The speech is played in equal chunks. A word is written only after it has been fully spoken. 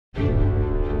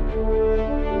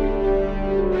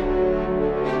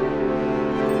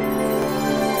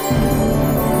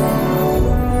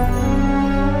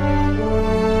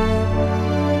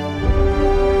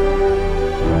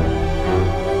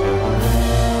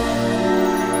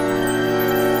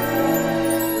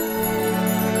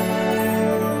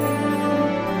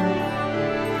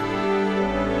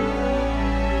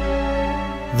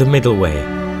The middle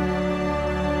way.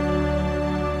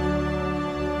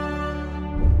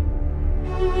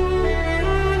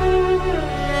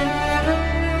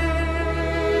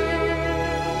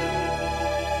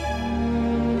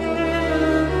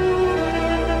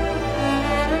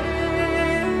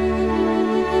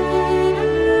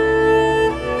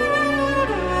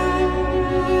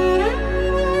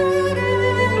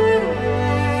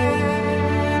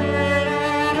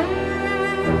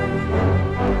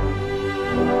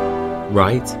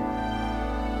 Right,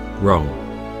 wrong,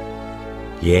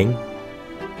 yin,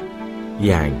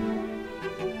 yang,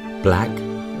 black,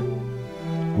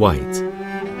 white.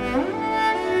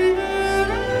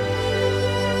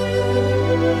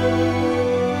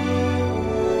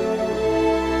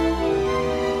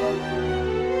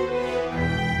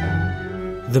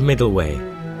 The middle way.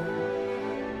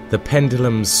 The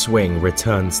pendulum's swing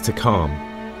returns to calm.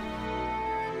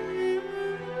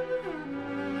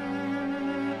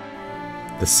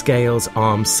 The scale's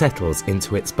arm settles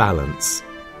into its balance.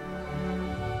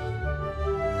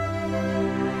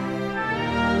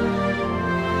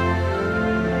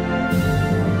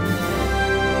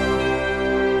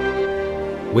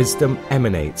 Wisdom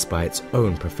emanates by its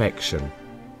own perfection.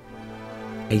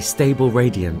 A stable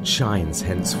radiance shines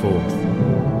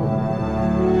henceforth.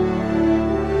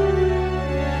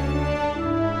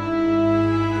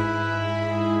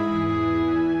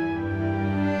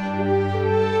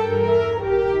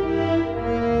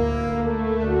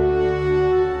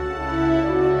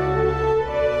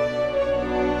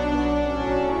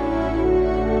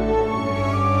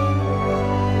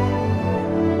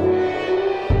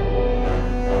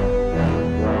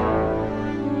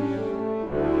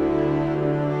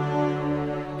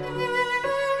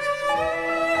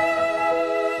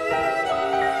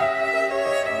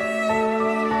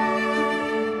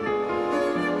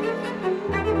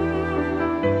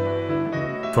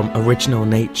 From original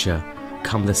nature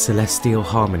come the celestial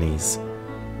harmonies.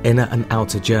 Inner and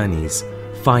outer journeys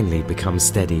finally become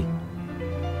steady.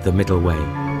 The middle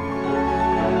way.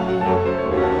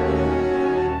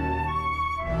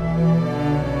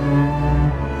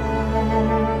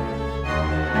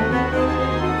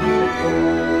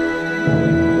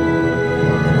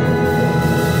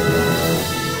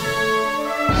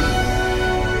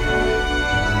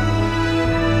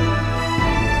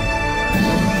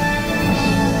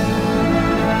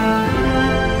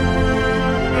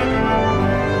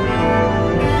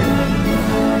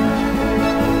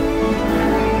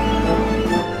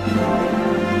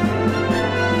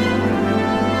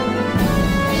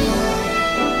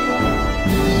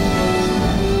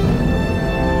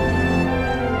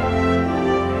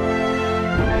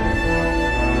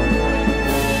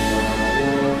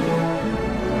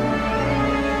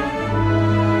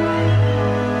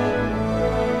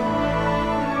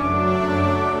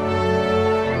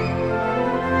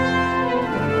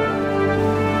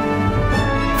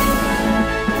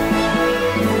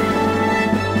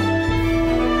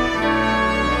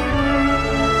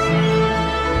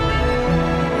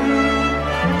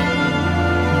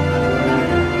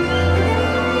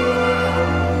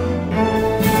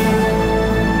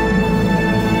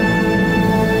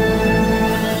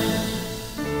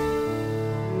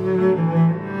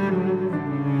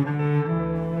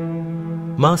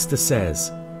 Master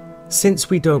says,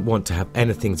 since we don't want to have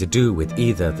anything to do with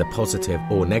either the positive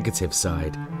or negative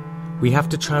side, we have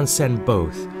to transcend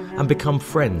both and become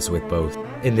friends with both.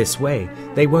 In this way,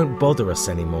 they won't bother us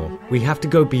anymore. We have to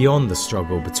go beyond the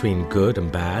struggle between good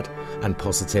and bad and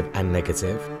positive and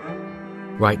negative.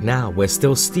 Right now, we're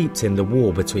still steeped in the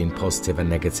war between positive and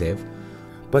negative,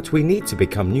 but we need to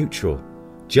become neutral,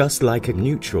 just like a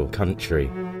neutral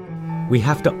country. We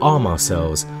have to arm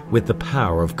ourselves with the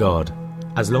power of God.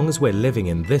 As long as we're living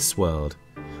in this world,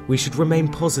 we should remain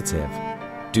positive,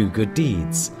 do good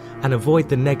deeds, and avoid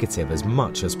the negative as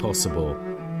much as possible.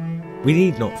 We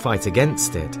need not fight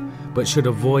against it, but should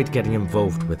avoid getting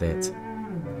involved with it.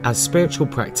 As spiritual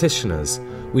practitioners,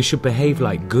 we should behave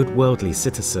like good worldly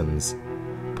citizens,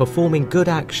 performing good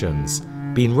actions,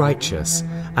 being righteous,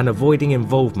 and avoiding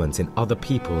involvement in other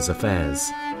people's affairs.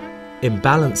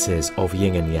 Imbalances of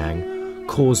yin and yang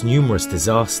cause numerous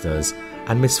disasters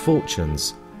and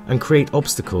misfortunes and create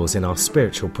obstacles in our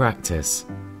spiritual practice.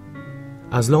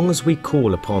 As long as we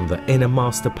call upon the inner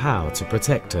master power to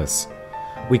protect us,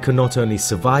 we can not only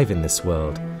survive in this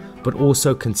world, but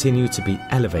also continue to be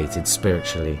elevated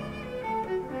spiritually.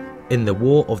 In the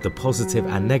war of the positive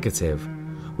and negative,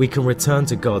 we can return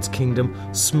to God's kingdom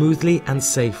smoothly and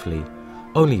safely,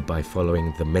 only by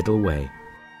following the middle way.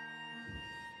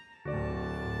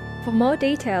 For more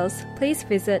details, please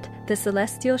visit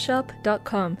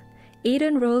thecelestialshop.com,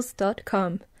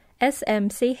 edenrules.com,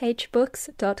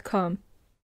 smchbooks.com.